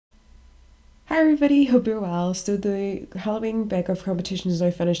everybody, hope you're well. So the Halloween bake-off competition is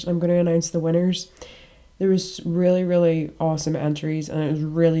now finished and I'm going to announce the winners. There was really awesome entries and it was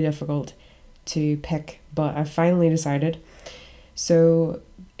really difficult to pick, but I finally decided. So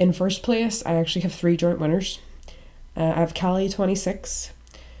in first place, I actually have 3 joint winners. I have Callie 26,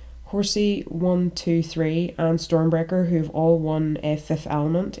 Howrse 1, 2, 3 and Stormbreaker, who have all won a 5th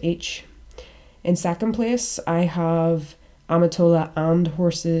element each. In second place, I have Amatola and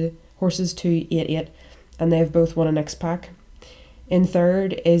Howrses 288, and they have both won a Nix pack. In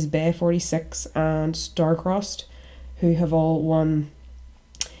third is Bay 46 and Starcrossed, who have all won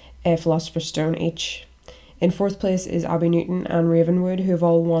a Philosopher's Stone each. In fourth place is Abby Newton and Ravenwood, who have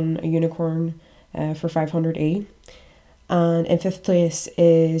all won a Unicorn for 500E. And in fifth place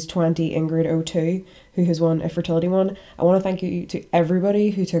is 20 Ingrid02, who has won a Fertility one. I want to thank you to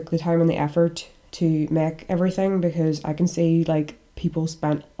everybody who took the time and the effort to make everything, because I can see like people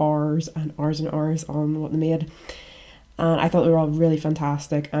spent hours and hours on what they made. And I thought they were all really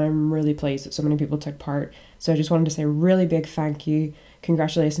fantastic, and I'm really pleased that so many people took part. So I just wanted to say a really big thank you,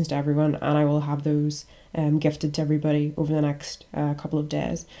 congratulations to everyone, and I will have those gifted to everybody over the next couple of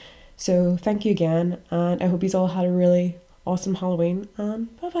days. So thank you again, and I hope you all had a really awesome Halloween,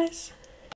 and bye guys.